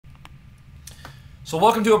So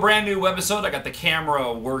welcome to a brand new webisode. I got the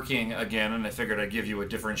camera working again, and I figured I'd give you a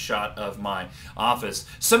different shot of my office.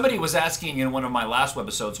 Somebody was asking in one of my last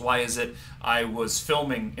webisodes, why is it I was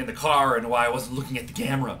filming in the car and why I wasn't looking at the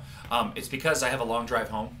camera? It's because I have a long drive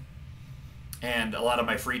home, and a lot of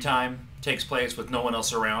my free time takes place with no one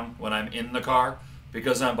else around when I'm in the car,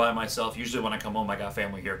 because I'm by myself. Usually when I come home, I got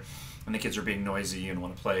family here, and the kids are being noisy and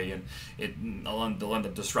want to play, and they'll end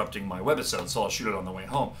up disrupting my webisode, so I'll shoot it on the way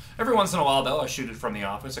home. Every once in a while, though, I shoot it from the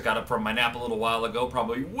office. I got up from my nap a little while ago,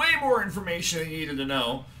 probably way more information than you needed to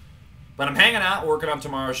know. But I'm hanging out, working on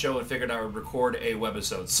tomorrow's show, and figured I would record a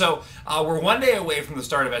webisode. So we're one day away from the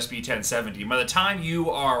start of SB 1070. By the time you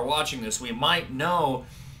are watching this, we might know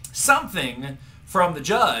something from the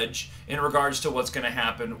judge in regards to what's going to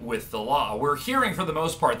happen with the law. We're hearing for the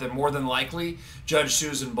most part that more than likely Judge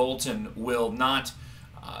Susan Bolton will not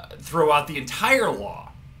throw out the entire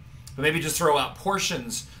law, but maybe just throw out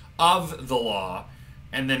portions of the law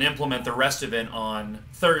and then implement the rest of it on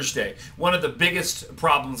Thursday. One of the biggest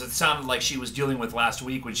problems it sounded like she was dealing with last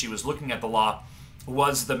week when she was looking at the law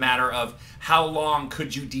was the matter of how long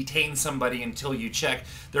could you detain somebody until you check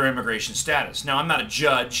their immigration status. Now, I'm not a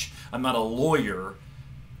judge, I'm not a lawyer.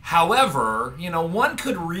 However, one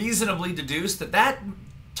could reasonably deduce that that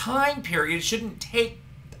time period shouldn't take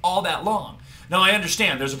all that long. Now, I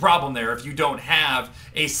understand there's a problem there if you don't have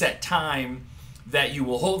a set time that you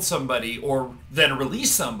will hold somebody or then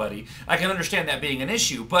release somebody. I can understand that being an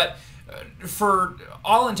issue, but for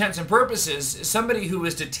all intents and purposes, somebody who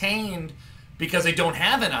is detained because they don't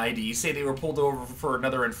have an ID, say they were pulled over for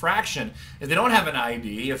another infraction, if they don't have an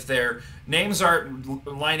ID, if their names aren't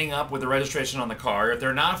lining up with the registration on the car, if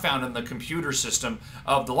they're not found in the computer system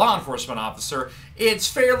of the law enforcement officer, it's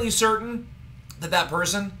fairly certain that that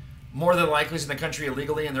person more than likely is in the country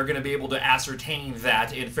illegally, and they're going to be able to ascertain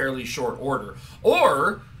that in fairly short order.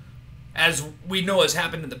 Or, as we know has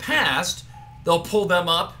happened in the past, they'll pull them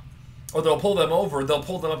up, or they'll pull them over, they'll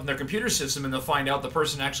pull them up in their computer system, and they'll find out the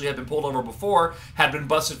person actually had been pulled over before, had been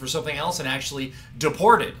busted for something else, and actually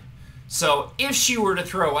deported. So if she were to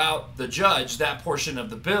throw out the judge that portion of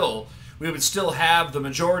the bill, we would still have the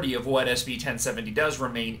majority of what SB 1070 does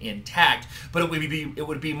remain intact, but it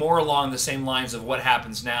would be more along the same lines of what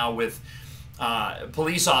happens now with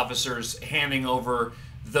police officers handing over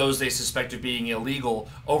those they suspect of being illegal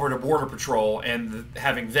over to Border Patrol and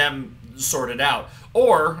having them sorted out.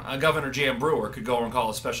 Or Governor Jan Brewer could go and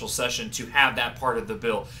call a special session to have that part of the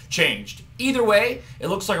bill changed. Either way, it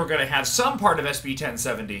looks like we're going to have some part of SB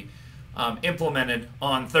 1070 implemented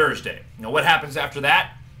on Thursday. Now, what happens after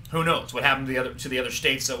that? Who knows? What happened to the other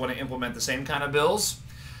states that want to implement the same kind of bills?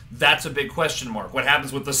 That's a big question mark. What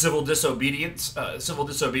happens with the civil disobedience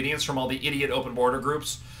from all the idiot open border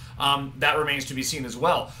groups? That remains to be seen as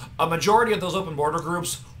well. A majority of those open border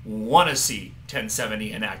groups want to see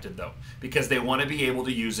 1070 enacted, though, because they want to be able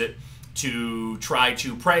to use it to try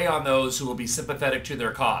to prey on those who will be sympathetic to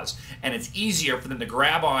their cause. And it's easier for them to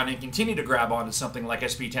grab on and continue to grab on to something like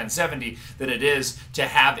SB 1070 than it is to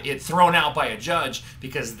have it thrown out by a judge,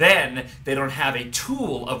 because then they don't have a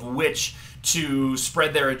tool of which to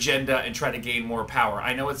spread their agenda and try to gain more power.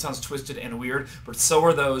 I know it sounds twisted and weird, but so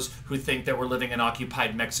are those who think that we're living in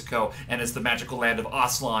occupied Mexico and it's the magical land of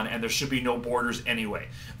Aslan and there should be no borders anyway.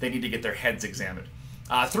 They need to get their heads examined.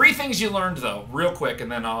 Three things you learned, though, real quick,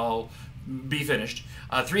 and then I'll be finished.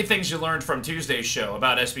 Three things you learned from Tuesday's show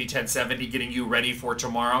about SB 1070 getting you ready for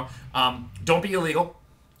tomorrow. Don't be illegal.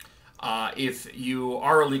 If you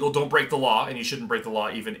are illegal, don't break the law, and you shouldn't break the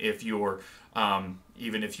law even if you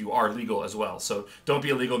are legal as well. So don't be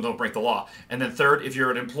illegal and don't break the law. And then third, if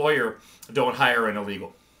you're an employer, don't hire an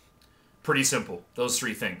illegal. Pretty simple. Those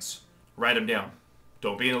three things. Write them down.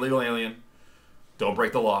 Don't be an illegal alien. Don't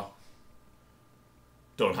break the law.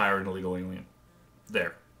 Don't hire an illegal alien.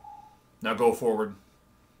 There. Now go forward,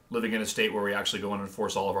 living in a state where we actually go and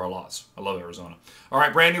enforce all of our laws. I love Arizona. All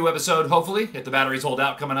right, brand new episode, hopefully, if the batteries hold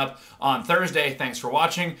out, coming up on Thursday. Thanks for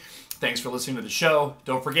watching. Thanks for listening to the show.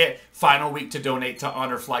 Don't forget, final week to donate to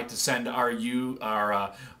Honor Flight to send our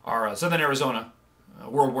Southern Arizona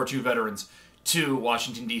World War II veterans to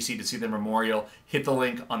Washington, D.C. to see the memorial. Hit the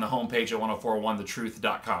link on the homepage at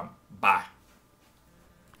 1041thetruth.com. Bye.